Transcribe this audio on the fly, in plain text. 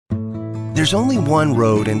There's only one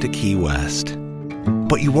road into Key West,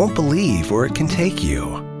 but you won't believe where it can take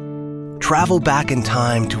you. Travel back in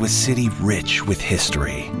time to a city rich with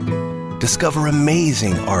history. Discover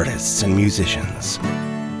amazing artists and musicians.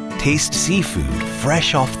 Taste seafood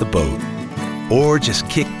fresh off the boat. Or just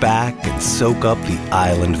kick back and soak up the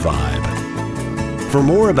island vibe. For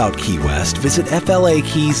more about Key West, visit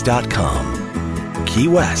flakeys.com. Key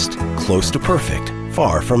West, close to perfect,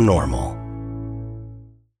 far from normal.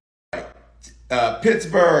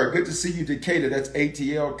 Pittsburgh, good to see you. Decatur, that's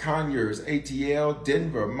ATL. Conyers, ATL.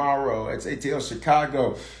 Denver, Morrow, that's ATL.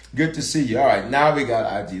 Chicago, good to see you. All right, now we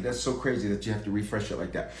got IG. That's so crazy that you have to refresh it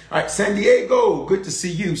like that. All right, San Diego, good to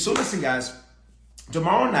see you. So listen, guys,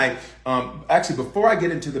 tomorrow night, actually, before I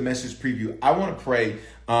get into the message preview, I want to pray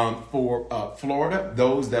for Florida,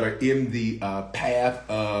 those that are in the path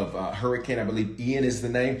of hurricane. I believe Ian is the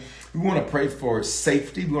name. We want to pray for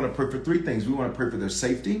safety. We want to pray for three things. We want to pray for their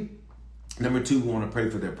safety. Number two, we want to pray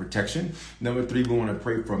for their protection. Number three, we want to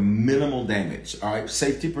pray for minimal damage. All right,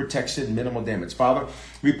 safety, protection, minimal damage. Father,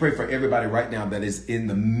 we pray for everybody right now that is in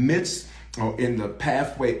the midst or in the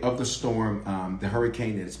pathway of the storm, the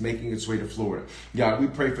hurricane that is making its way to Florida. God, we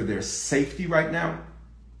pray for their safety right now.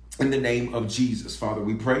 In the name of Jesus, Father,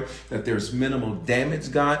 we pray that there's minimal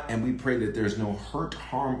damage, God, and we pray that there's no hurt,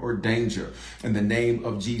 harm, or danger. In the name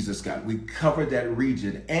of Jesus, God, we cover that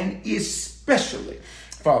region, and especially,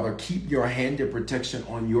 Father, keep your hand of protection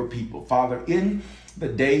on your people. Father, in the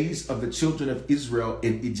days of the children of Israel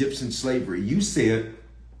in Egyptian slavery, you said,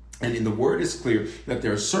 and in the word is clear, that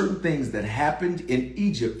there are certain things that happened in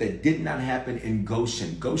Egypt that did not happen in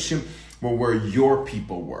Goshen. Goshen were where your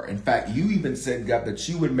people were. In fact, you even said, God, that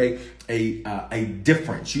you would make a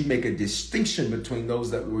difference. You make a distinction between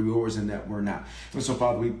those that were yours and that were not. And so,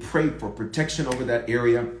 Father, we pray for protection over that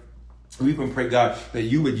area. We even pray, God, that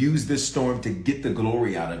you would use this storm to get the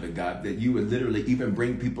glory out of it, God, that you would literally even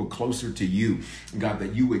bring people closer to you, God,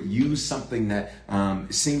 that you would use something that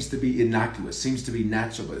seems to be innocuous, seems to be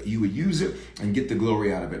natural, but you would use it and get the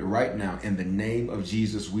glory out of it right now. In the name of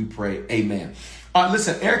Jesus, we pray. Amen.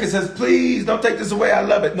 Listen, Erica says, please don't take this away. I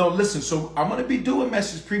love it. No, listen, so I'm going to be doing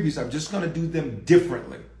message previews. I'm just going to do them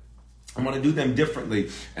differently. I'm going to do them differently,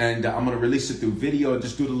 and I'm going to release it through video and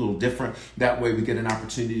just do it a little different. That way we get an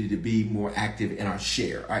opportunity to be more active in our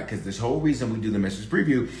share, all right? Because this whole reason we do the message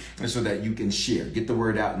preview is so that you can share, get the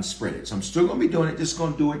word out and spread it. So I'm still going to be doing it, just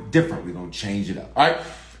going to do it different. We're going to change it up, all right?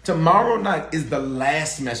 Tomorrow night is the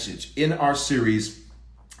last message in our series,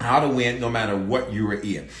 How to Win No Matter What You Are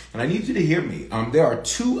In. And I need you to hear me. There are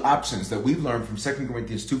two options that we've learned from 2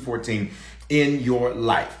 Corinthians 2:14 in your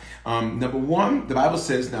life. Number one, the Bible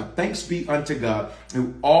says, now thanks be unto God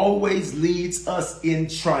who always leads us in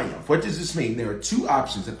triumph. What does this mean? There are two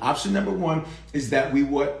options. And option number one is that we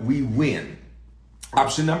win.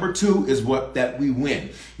 Option number two is that we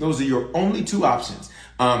win. Those are your only two options.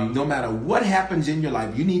 No matter what happens in your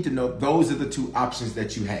life, you need to know those are the two options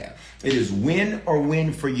that you have. It is win or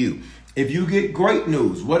win for you. If you get great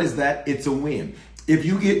news, what is that? It's a win. If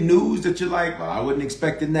you get news that you're like, well, I wasn't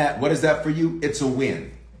expecting that. What is that for you? It's a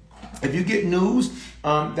win. If you get news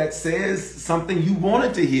that says something you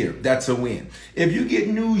wanted to hear, that's a win. If you get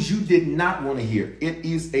news you did not want to hear, it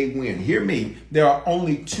is a win. Hear me. There are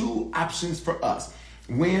only two options for us.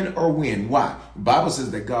 Win or win. Why? The Bible says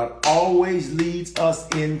that God always leads us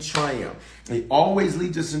in triumph. He always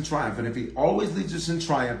leads us in triumph. And if he always leads us in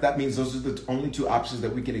triumph, that means those are the only two options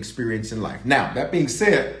that we can experience in life. Now, that being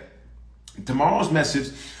said, tomorrow's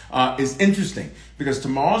message is interesting because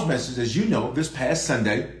tomorrow's message, as you know, this past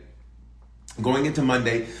Sunday, going into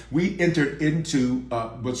Monday, we entered into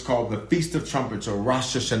what's called the Feast of Trumpets, or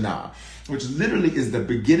Rosh Hashanah, which literally is the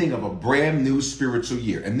beginning of a brand new spiritual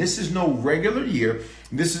year. And this is no regular year.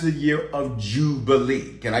 This is a year of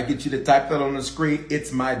Jubilee. Can I get you to type that on the screen?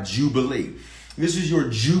 It's my Jubilee. This is your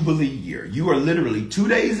Jubilee year. You are literally 2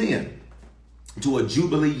 days in to a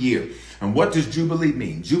Jubilee year. And what does Jubilee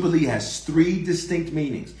mean? Jubilee has three distinct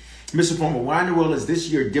meanings. Mr. Foreman, why in the world is this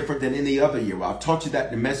year different than any other year? Well, I've taught you that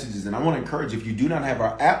in the messages, and I want to encourage you, if you do not have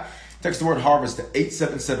our app, text the word harvest to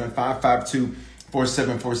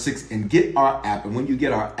 877-552-4746 and get our app. And when you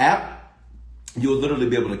get our app, you'll literally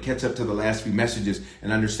be able to catch up to the last few messages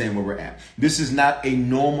and understand where we're at. This is not a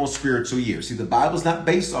normal spiritual year. See, the Bible's not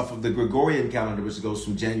based off of the Gregorian calendar, which goes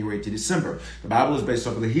from January to December. The Bible is based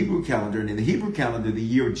off of the Hebrew calendar, and in the Hebrew calendar, the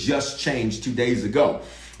year just changed 2 days ago,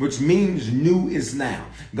 which means new is now.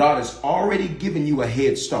 God has already given you a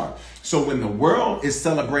head start. So when the world is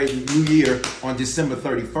celebrating New Year on December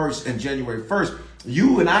 31st and January 1st,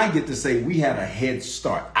 you and I get to say we had a head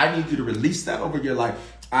start. I need you to release that over your life.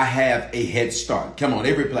 I have a head start. Come on,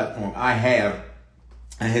 every platform. I have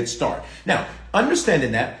a head start. Now,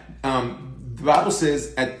 understanding that, the Bible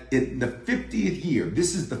says in the 50th year,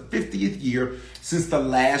 this is the 50th year since the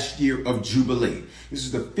last year of Jubilee. This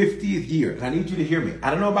is the 50th year. And I need you to hear me.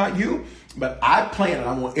 I don't know about you, but I plan, and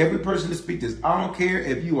I want every person to speak this. I don't care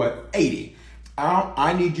if you are 80.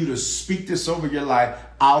 I need you to speak this over your life.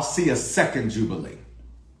 I'll see a second Jubilee.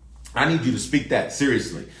 I need you to speak that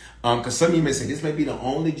seriously. Because some of you may say, this may be the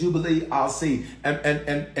only Jubilee I'll see.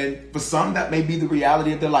 And for some, that may be the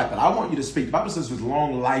reality of their life. But I want you to speak. The Bible says with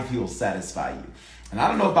long life, he'll satisfy you. And I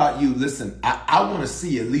don't know about you. Listen, I want to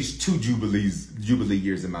see at least 2 Jubilee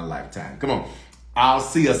years in my lifetime. Come on. I'll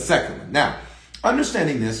see a second one. Now,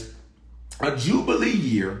 understanding this, a Jubilee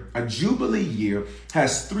year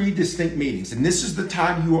has 3 distinct meanings. And this is the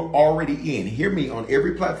time you are already in. Hear me on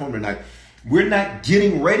every platform tonight. We're not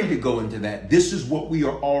getting ready to go into that. This is what we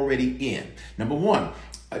are already in. Number 1,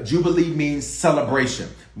 a Jubilee means celebration.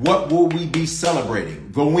 What will we be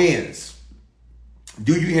celebrating? The wins.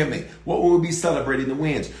 Do you hear me? What will we be celebrating? The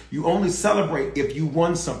wins. You only celebrate if you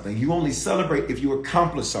won something. You only celebrate if you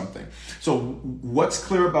accomplish something. So what's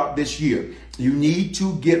clear about this year? You need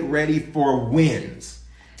to get ready for wins.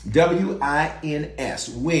 W-I-N-S,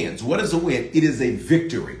 wins. What is a win? It is a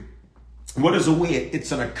victory. What is a win?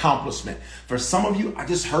 It's an accomplishment. For some of you, I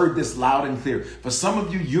just heard this loud and clear. For some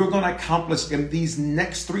of you, you're going to accomplish in these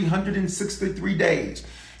next 363 days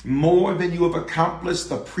more than you have accomplished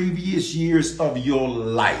the previous years of your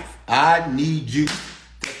life. I need you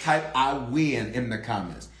to type I win in the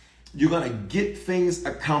comments. You're going to get things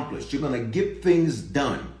accomplished. You're going to get things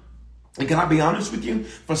done. And can I be honest with you?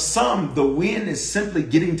 For some, the win is simply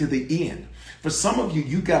getting to the end. For some of you,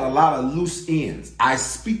 you got a lot of loose ends. I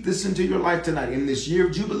speak this into your life tonight. In this year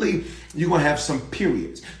of Jubilee, you're going to have some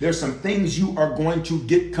periods. There's some things you are going to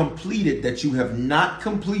get completed that you have not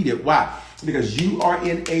completed. Why? Because you are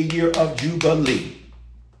in a year of Jubilee.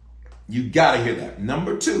 You got to hear that.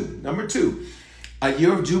 Number two, a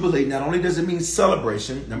year of Jubilee, not only does it mean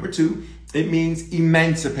celebration, number 2, it means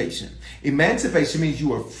emancipation. Emancipation means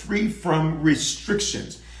you are free from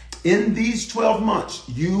restrictions. In these 12 months,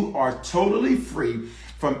 you are totally free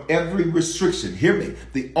from every restriction. Hear me.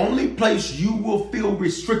 The only place you will feel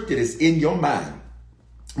restricted is in your mind,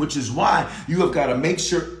 which is why you have got to make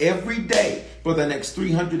sure every day for the next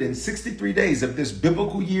 363 days of this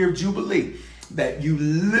biblical year of Jubilee that you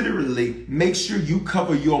literally make sure you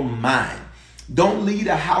cover your mind. Don't leave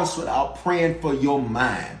a house without praying for your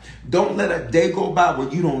mind. Don't let a day go by where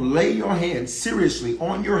you don't lay your hand seriously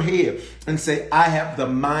on your head and say, I have the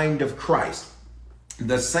mind of Christ.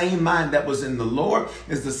 The same mind that was in the Lord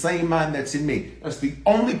is the same mind that's in me. That's the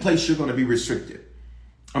only place you're going to be restricted.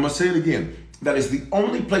 I'm going to say it again. That is the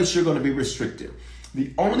only place you're going to be restricted.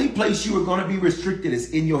 The only place you are going to be restricted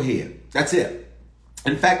is in your head. That's it.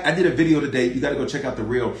 In fact, I did a video today. You got to go check out the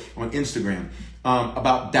reel on Instagram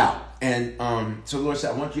about doubt. And so the Lord said,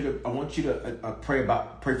 I want you to pray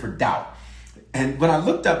for doubt. And when I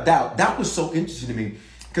looked up doubt was so interesting to me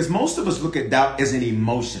because most of us look at doubt as an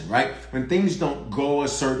emotion, right? When things don't go a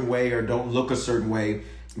certain way or don't look a certain way,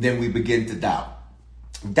 then we begin to doubt.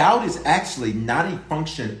 Doubt is actually not a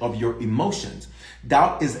function of your emotions.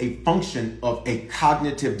 Doubt is a function of a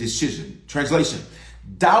cognitive decision. Translation,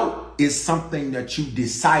 doubt is something that you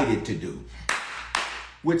decided to do,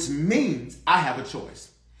 which means I have a choice.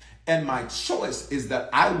 And my choice is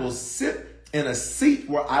that I will sit in a seat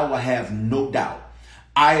where I will have no doubt.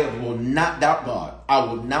 I will not doubt God. I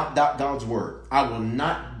will not doubt God's word. I will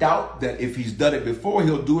not doubt that if he's done it before,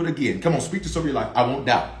 he'll do it again. Come on, speak this over your life. I won't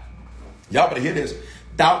doubt. Y'all better hear this.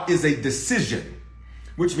 Doubt is a decision,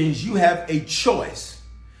 which means you have a choice.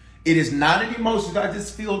 It is not an emotion. I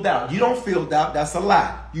just feel doubt. You don't feel doubt. That's a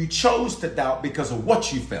lie. You chose to doubt because of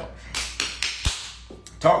what you felt.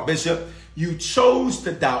 Talk, Bishop. You chose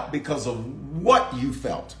to doubt because of what you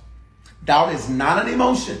felt. Doubt is not an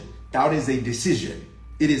emotion. Doubt is a decision.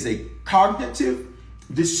 It is a cognitive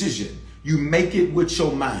decision. You make it with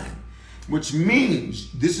your mind, which means,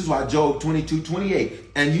 this is why Job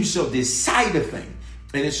 22:28, and you shall decide a thing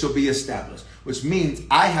and it shall be established, which means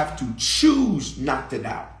I have to choose not to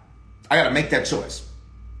doubt. I got to make that choice.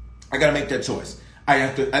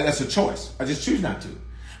 That's a choice. I just choose not to.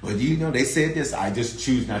 Well, you know, they said this, I just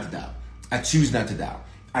choose not to doubt. I choose not to doubt.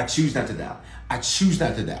 I choose not to doubt. I choose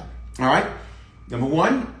not to doubt. All right. Number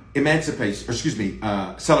 1,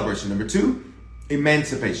 celebration. Number 2,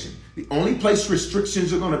 emancipation. The only place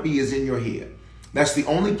restrictions are going to be is in your head. That's the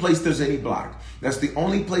only place there's any block. That's the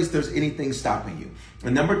only place there's anything stopping you.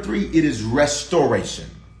 And number 3, it is restoration.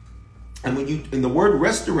 And and the word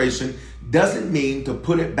restoration doesn't mean to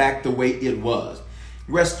put it back the way it was.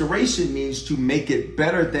 Restoration means to make it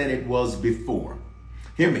better than it was before.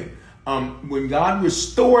 Hear me. When God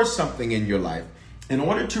restores something in your life, in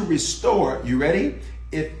order to restore, you ready?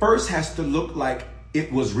 It first has to look like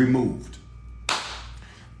it was removed.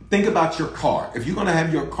 Think about your car. If you're going to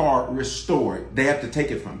have your car restored, they have to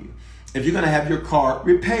take it from you. If you're going to have your car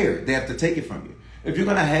repaired, they have to take it from you. If you're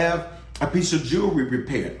going to have a piece of jewelry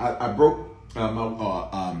repaired, I broke one of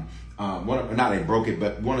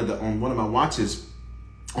my watches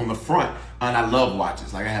on the front, and I love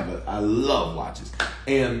watches. I love watches.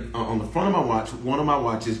 And on the front of my watch, one of my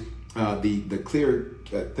watches, the clear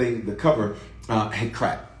thing, the cover had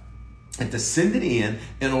cracked. And to send it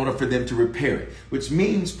in order for them to repair it, which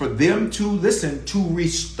means for them to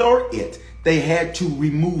restore it, they had to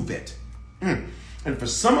remove it. And for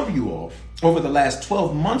some of you all, over the last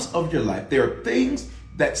 12 months of your life, there are things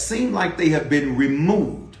that seem like they have been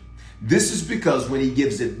removed. This is because when he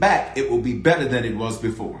gives it back, it will be better than it was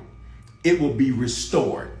before. It will be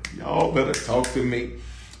restored. Y'all better talk to me.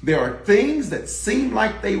 There are things that seem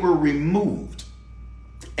like they were removed.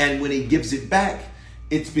 And when he gives it back,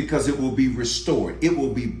 it's because it will be restored. It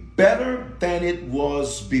will be better than it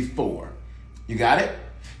was before. You got it?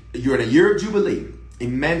 You're in a year of Jubilee.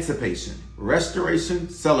 Emancipation, restoration,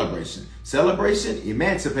 celebration. Celebration,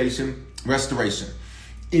 emancipation, restoration.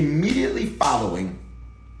 Immediately following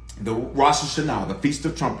the Rosh Hashanah, the Feast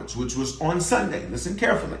of Trumpets, which was on Sunday. Listen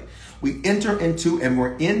carefully. We enter into, and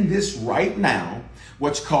we're in this right now,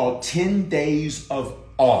 what's called 10 days of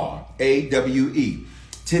awe, A-W-E.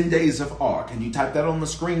 10 days of awe. Can you type that on the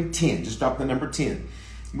screen? 10. Just drop the number 10.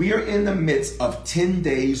 We are in the midst of 10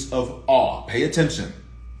 days of awe. Pay attention.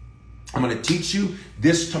 I'm going to teach you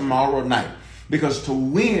this tomorrow night, because to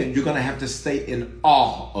win, you're going to have to stay in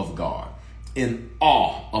awe of God. In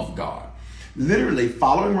awe of God. Literally,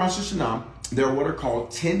 following Rosh Hashanah, there are what are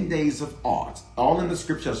called 10 days of awe. All in the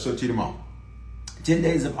scripture. I'll show it to you tomorrow. 10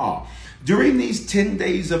 days of awe. During these 10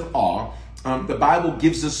 days of awe, the Bible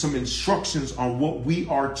gives us some instructions on what we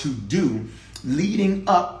are to do leading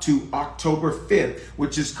up to October 5th,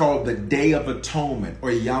 which is called the Day of Atonement,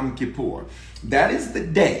 or Yom Kippur. That is the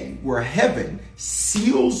day where heaven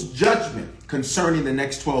seals judgment concerning the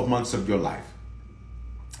next 12 months of your life.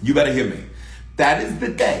 You better hear me. That is the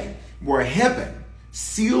day where heaven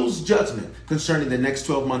seals judgment concerning the next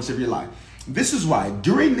 12 months of your life. This is why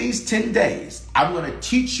during these 10 days, I'm going to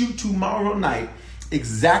teach you tomorrow night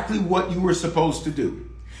exactly what you were supposed to do.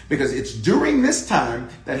 Because it's during this time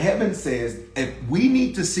that heaven says, if we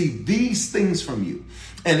need to see these things from you,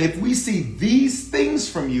 and if we see these things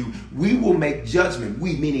from you, we will make judgment.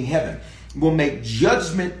 We, meaning heaven, will make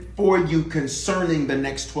judgment for you concerning the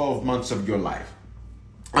next 12 months of your life.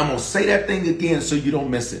 I'm going to say that thing again so you don't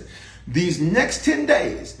miss it. These next 10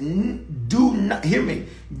 days, do not, hear me,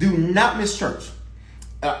 do not miss church.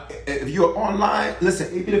 If you're online,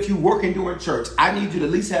 listen, even if you're working during church, I need you to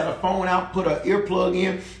at least have a phone out, put an earplug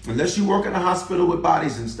in, unless you work in a hospital with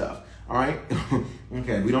bodies and stuff. All right?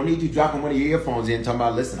 Okay, we don't need you dropping one of your earphones in talking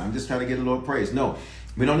about, listen, I'm just trying to get a little praise. No,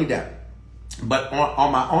 we don't need that. But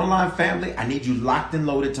on my online family, I need you locked and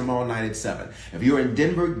loaded tomorrow night at 7. If you're in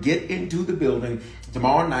Denver, get into the building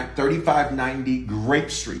tomorrow night, 3590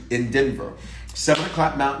 Grape Street in Denver, 7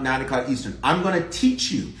 o'clock Mountain, 9 o'clock Eastern. I'm going to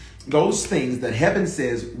teach you those things that heaven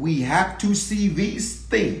says we have to see these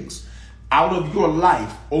things out of your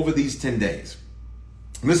life over these 10 days.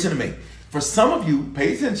 Listen to me. For some of you,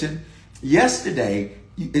 pay attention. Yesterday,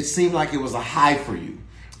 it seemed like it was a high for you.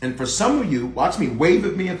 And for some of you, watch me, wave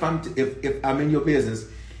at me if I'm in your business.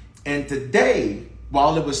 And today,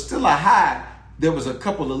 while it was still a high, there was a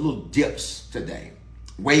couple of little dips today.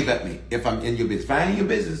 Wave at me if I'm in your business. If I ain't in your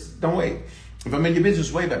business, don't wave. If I'm in your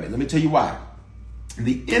business, wave at me. Let me tell you why.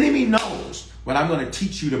 The enemy knows what I'm going to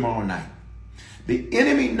teach you tomorrow night. The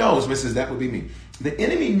enemy knows, Mrs. That would be me. The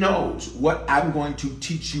enemy knows what I'm going to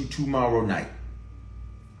teach you tomorrow night.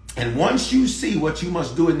 And once you see what you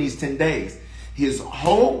must do in these 10 days, his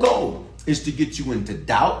whole goal is to get you into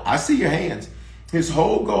doubt. I see your hands. His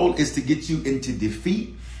whole goal is to get you into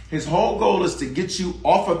defeat. His whole goal is to get you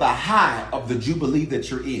off of the high of the Jubilee that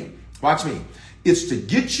you're in. Watch me. It's to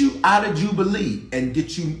get you out of Jubilee and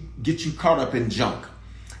get you caught up in junk.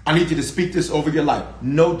 I need you to speak this over your life.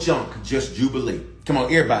 No junk, just Jubilee. Come on,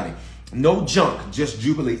 everybody. No junk, just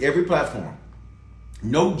Jubilee. Every platform.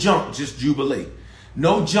 No junk, just Jubilee.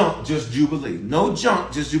 No junk, just Jubilee. No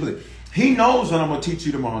junk, just Jubilee. He knows what I'm going to teach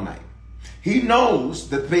you tomorrow night. He knows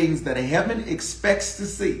the things that heaven expects to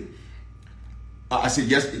see. I said,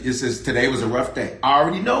 yes, it says today was a rough day. I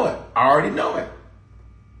already know it. I already know it.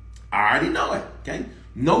 I already know it. Okay.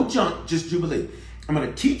 No junk, just Jubilee. I'm going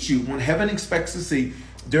to teach you what heaven expects to see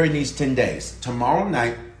during these 10 days. Tomorrow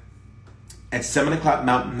night at 7 o'clock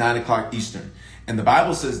Mountain, 9 o'clock Eastern. And the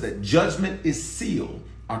Bible says that judgment is sealed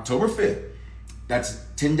October 5th. That's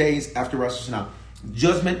 10 days after Rosh Hashanah.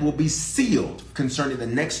 Judgment will be sealed concerning the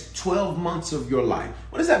next 12 months of your life.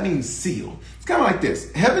 What does that mean, sealed? It's kind of like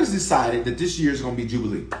this. Heaven's decided that this year is going to be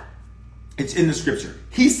Jubilee. It's in the scripture.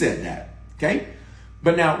 He said that, okay?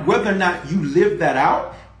 But now, whether or not you live that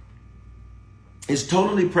out is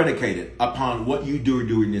totally predicated upon what you do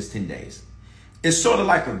during this 10 days. It's sort of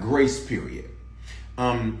like a grace period.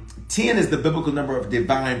 10 is the biblical number of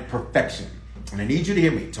divine perfection. And I need you to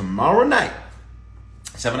hear me. Tomorrow night,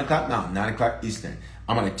 7 o'clock now, 9 o'clock Eastern,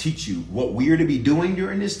 I'm going to teach you what we are to be doing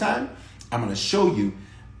during this time. I'm going to show you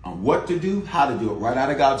what to do, how to do it right out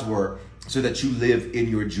of God's word so that you live in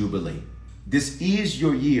your Jubilee. This is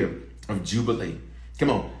your year of Jubilee. Come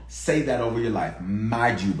on, say that over your life.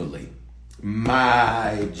 My Jubilee.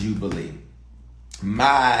 My Jubilee.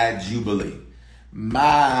 My Jubilee.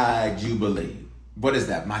 My Jubilee. What is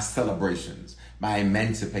that? My celebrations, my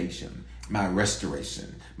emancipation, my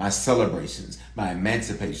restoration, my celebrations, my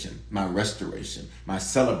emancipation, my restoration, my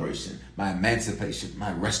celebration, my emancipation,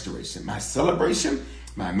 my restoration, my celebration,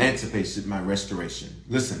 my emancipation, my restoration.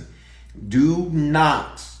 Listen, do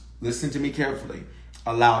not, listen to me carefully,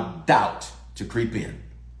 allow doubt to creep in.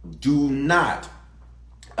 Do not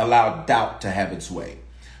allow doubt to have its way.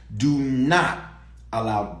 Do not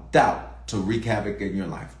allow doubt to wreak havoc in your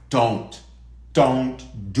life. Don't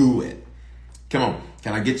do it. Come on.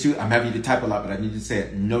 Can I get you? I'm having you to type a lot, but I need you to say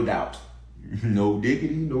it. No doubt. No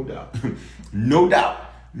diggity, no doubt. No doubt.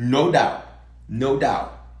 No doubt. No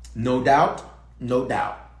doubt. No doubt. No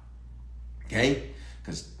doubt. Okay?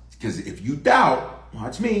 Because if you doubt,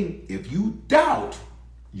 watch me. If you doubt,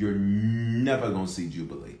 you're never going to see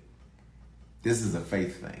Jubilee. This is a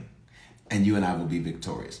faith thing. And you and I will be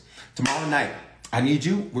victorious. Tomorrow night, I need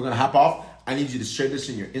you. We're going to hop off. I need you to share this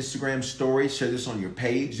in your Instagram story. Share this on your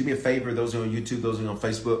page. Do me a favor. Those who are on YouTube, those who are on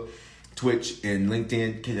Facebook, Twitch, and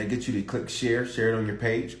LinkedIn. Can I get you to click share? Share it on your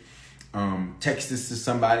page. Text this to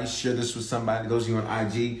somebody. Share this with somebody. Those of you on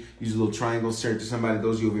IG, use a little triangle. Share it to somebody.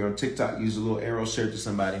 Those of you over here on TikTok, use a little arrow. Share it to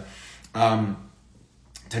somebody.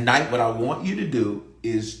 Tonight, what I want you to do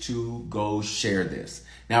is to go share this.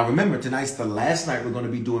 Now, remember, tonight's the last night we're going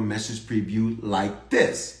to be doing message preview like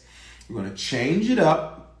this. We're going to change it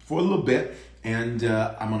up for a little bit, and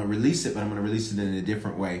I'm going to release it, but I'm going to release it in a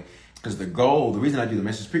different way. Because the reason I do the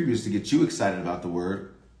message preview is to get you excited about the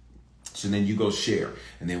word. So then you go share.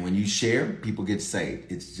 And then when you share, people get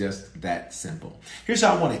saved. It's just that simple. Here's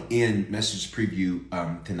how I want to end message preview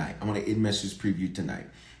tonight. I want to end message preview tonight.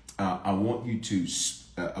 I want you to,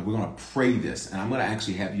 we're going to pray this, and I'm going to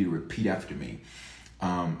actually have you to repeat after me.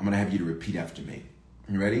 I'm going to have you to repeat after me.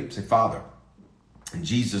 You ready? Say, Father, in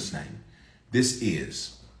Jesus' name, this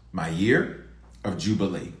is my year of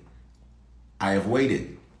Jubilee. I have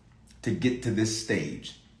waited to get to this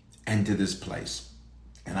stage and to this place.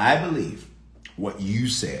 And I believe what you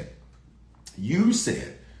said. You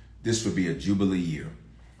said this would be a Jubilee year.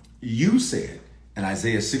 You said in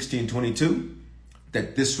Isaiah 16:22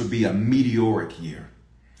 that this would be a meteoric year.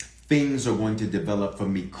 Things are going to develop for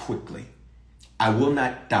me quickly. I will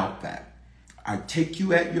not doubt that. I take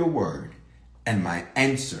you at your word, and my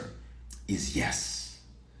answer is yes.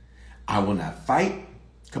 I will not fight.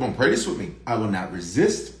 Come on, pray this with me. I will not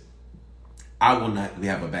resist. I will not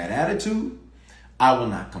have a bad attitude. I will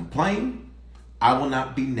not complain. I will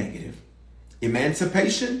not be negative.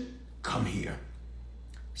 Emancipation, come here.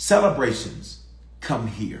 Celebrations, come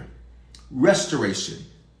here. Restoration,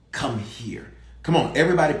 come here. Come on,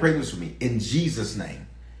 everybody pray this with me. In Jesus' name,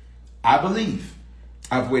 I believe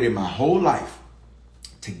I've waited my whole life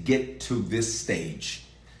to get to this stage.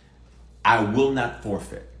 I will not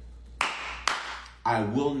forfeit. I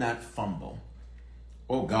will not fumble.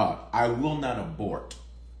 Oh God, I will not abort.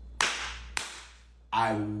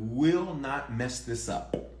 I will not mess this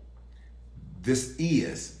up. This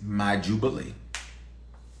is my Jubilee.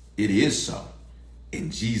 It is so.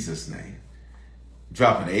 In Jesus' name.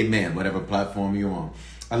 Drop an amen, whatever platform you're on.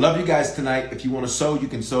 I love you guys tonight. If you want to sow, you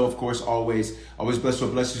can sow, of course, always. Always bless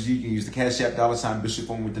what blesses you. You can use the Cash App, $ Bishop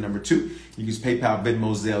Foreman with the number 2. You can use PayPal,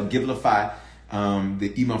 Venmo, Zelle, Givelify.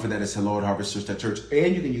 The email for that is hello@harvestchurch.church.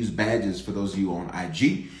 And you can use badges for those of you on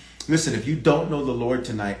IG. Listen, if you don't know the Lord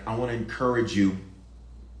tonight, I want to encourage you.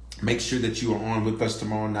 Make sure that you are on with us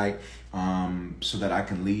tomorrow night so that I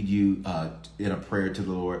can lead you in a prayer to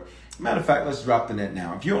the Lord. Matter of fact, let's drop the net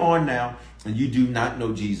now. If you're on now and you do not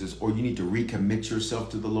know Jesus, or you need to recommit yourself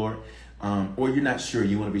to the Lord, or you're not sure,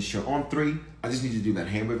 you want to be sure. On 3, I just need you to do that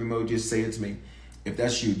hand wave emoji. Say it's me. If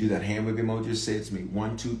that's you, do that hand wave emoji. Say it's me.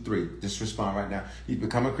 1, 2, 3. Just respond right now. You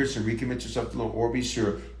become a Christian, recommit yourself to the Lord, or be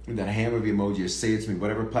sure. with that hand wave emoji or say it to me,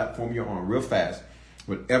 whatever platform you're on, real fast.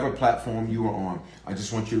 Whatever platform you are on, I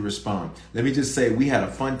just want you to respond. Let me just say, we had a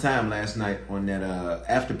fun time last night on that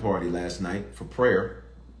after party last night for prayer.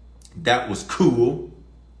 That was cool.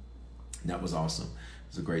 That was awesome. It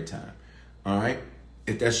was a great time. All right.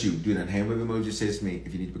 If that's you, do that hand wave emoji. Say it's to me.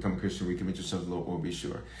 If you need to become a Christian, recommit yourself to the Lord, or be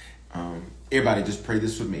sure. Everybody, just pray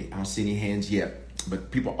this with me. I don't see any hands yet, but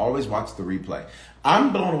people always watch the replay.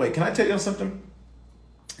 I'm blown away. Can I tell you something?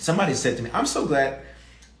 Somebody said to me, I'm so glad.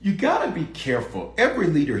 You got to be careful. Every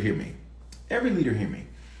leader hear me. Every leader hear me.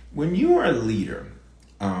 When you are a leader,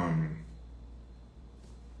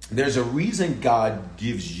 there's a reason God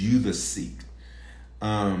gives you the seat.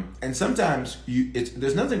 And sometimes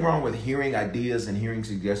there's nothing wrong with hearing ideas and hearing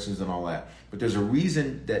suggestions and all that. But there's a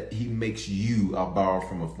reason that he makes you, I'll borrow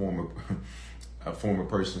from a former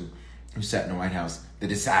person who sat in the White House, the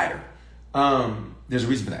decider. There's a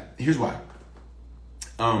reason for that. Here's why.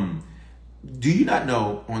 Do you not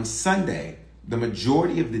know on Sunday, the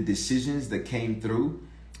majority of the decisions that came through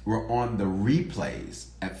were on the replays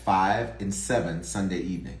at 5 and 7 Sunday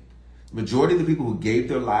evening? The majority of the people who gave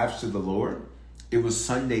their lives to the Lord, it was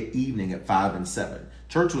Sunday evening at 5 and 7.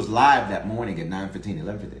 Church was live that morning at 9:15,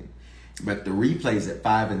 11:15. But the replays at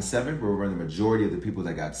 5 and 7 were the majority of the people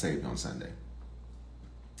that got saved on Sunday.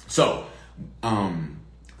 So,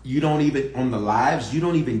 you don't even, on the lives, you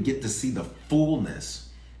don't even get to see the fullness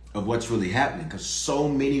of what's really happening, because so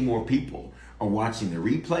many more people are watching the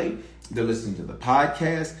replay. They're listening to the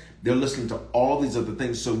podcast. They're listening to all these other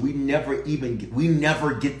things. So we never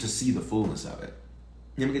get to see the fullness of it.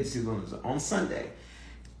 Never get to see the fullness. On Sunday,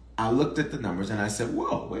 I looked at the numbers and I said,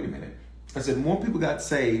 whoa, wait a minute. I said, more people got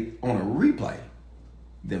saved on a replay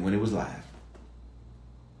than when it was live.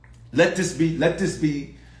 Let this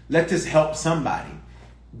help somebody.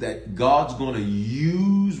 That God's going to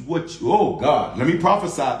use oh God, let me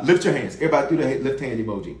prophesy. Lift your hands. Everybody do the lift hand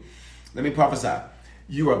emoji. Let me prophesy.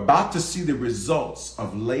 You're about to see the results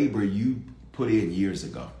of labor you put in years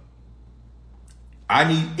ago. I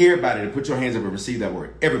need everybody to put your hands up and receive that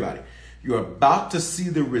word. Everybody. You're about to see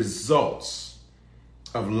the results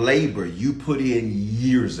of labor you put in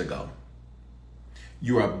years ago.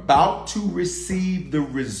 You're about to receive the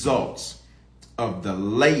results of the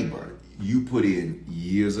labor you put in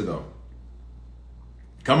years ago.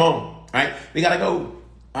 Come on. All right. We got to go.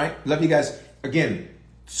 All right. Love you guys. Again,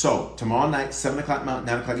 so tomorrow night, 7 o'clock Mountain,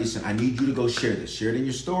 9 o'clock Eastern, I need you to go share this. Share it in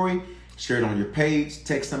your story. Share it on your page.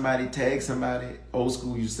 Text somebody. Tag somebody. Old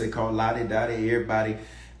school, you say call Lottie, Dottie, everybody,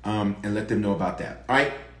 and let them know about that. All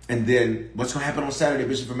right. And then what's going to happen on Saturday,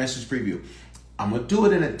 Bishop, for Message Preview? I'm going to do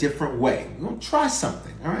it in a different way. We're going to try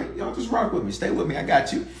something. All right. Y'all just rock with me. Stay with me. I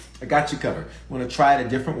got you. I got you covered. We're going to try it a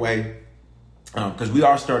different way. Because we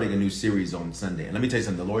are starting a new series on Sunday. And let me tell you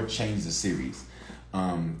something. The Lord changed the series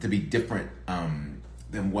to be different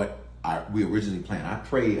than what we originally planned. I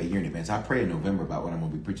pray a year in advance. I pray in November about what I'm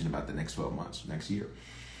going to be preaching about the next 12 months, next year.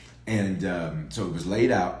 And so it was laid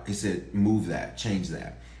out. He said, move that, change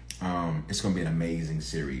that. It's going to be an amazing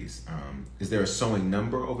series. Is there a sewing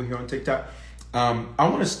number over here on TikTok? I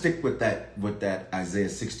want to stick with that Isaiah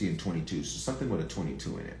 60 and 22. So something with a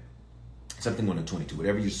 22 in it. Something on a 22.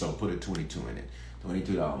 Whatever you sow, put a 22 in it.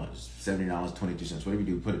 $22, $70, 22 cents. Whatever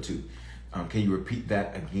you do, put a 2. Can you repeat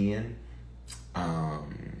that again?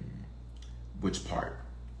 Which part?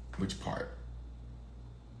 The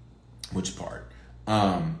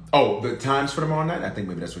times for tomorrow night? I think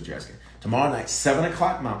maybe that's what you're asking. Tomorrow night, 7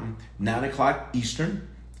 o'clock Mountain, 9 o'clock Eastern.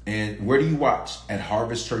 And where do you watch? At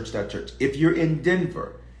harvestchurch.church. If you're in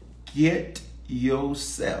Denver, get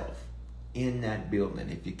yourself in that building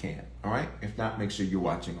if you can. All right. If not, make sure you're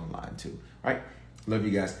watching online too. All right. Love you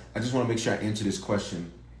guys. I just want to make sure I answer this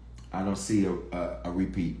question. I don't see a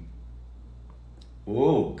repeat.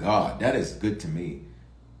 Oh God, that is good to me.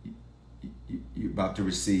 You're about to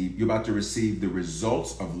receive the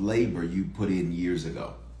results of labor you put in years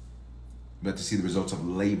ago. You're about to see the results of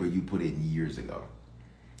labor you put in years ago.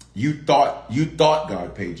 You thought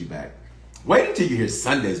God paid you back. Wait until you hear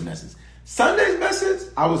Sunday's message. Sunday's message,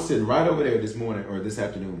 I was sitting right over there this morning or this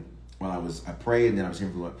afternoon while I prayed and then I was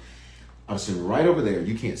hearing from the Lord. I was sitting right over there.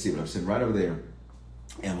 You can't see it, but I was sitting right over there.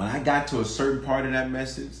 And when I got to a certain part of that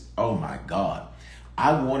message, oh my God,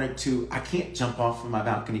 I can't jump off from my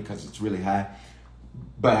balcony because it's really high,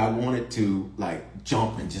 but I wanted to like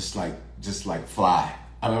jump and just like fly.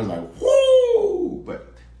 I was like, whoo,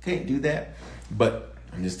 but can't do that. But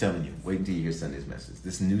I'm just telling you, wait until you hear Sunday's message.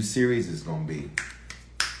 This new series is going to be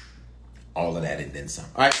all of that and then some.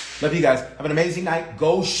 All right. Love you guys. Have an amazing night.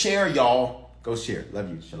 Go share, y'all. Go share. Love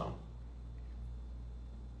you. Shalom.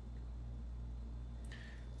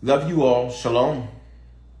 Love you all. Shalom.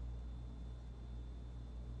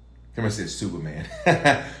 Come on, say Superman.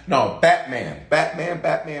 No, Batman.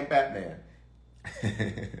 Batman.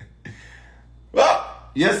 Well,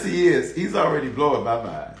 yes, he is. He's already blowing my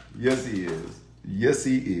mind. Yes, he is.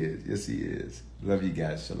 Love you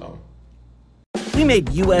guys. Shalom. We made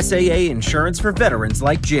USAA insurance for veterans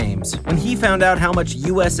like James. When he found out how much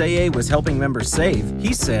USAA was helping members save,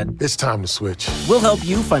 he said, "It's time to switch." We'll help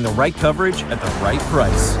you find the right coverage at the right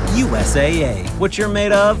price. USAA. What you're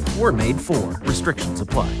made of, we're made for. Restrictions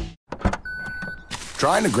apply.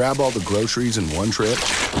 Trying to grab all the groceries in one trip?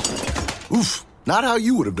 Oof, not how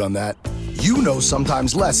you would have done that. You know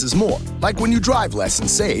sometimes less is more. Like when you drive less and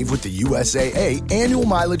save with the USAA annual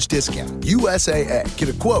mileage discount. USAA. Get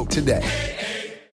a quote today.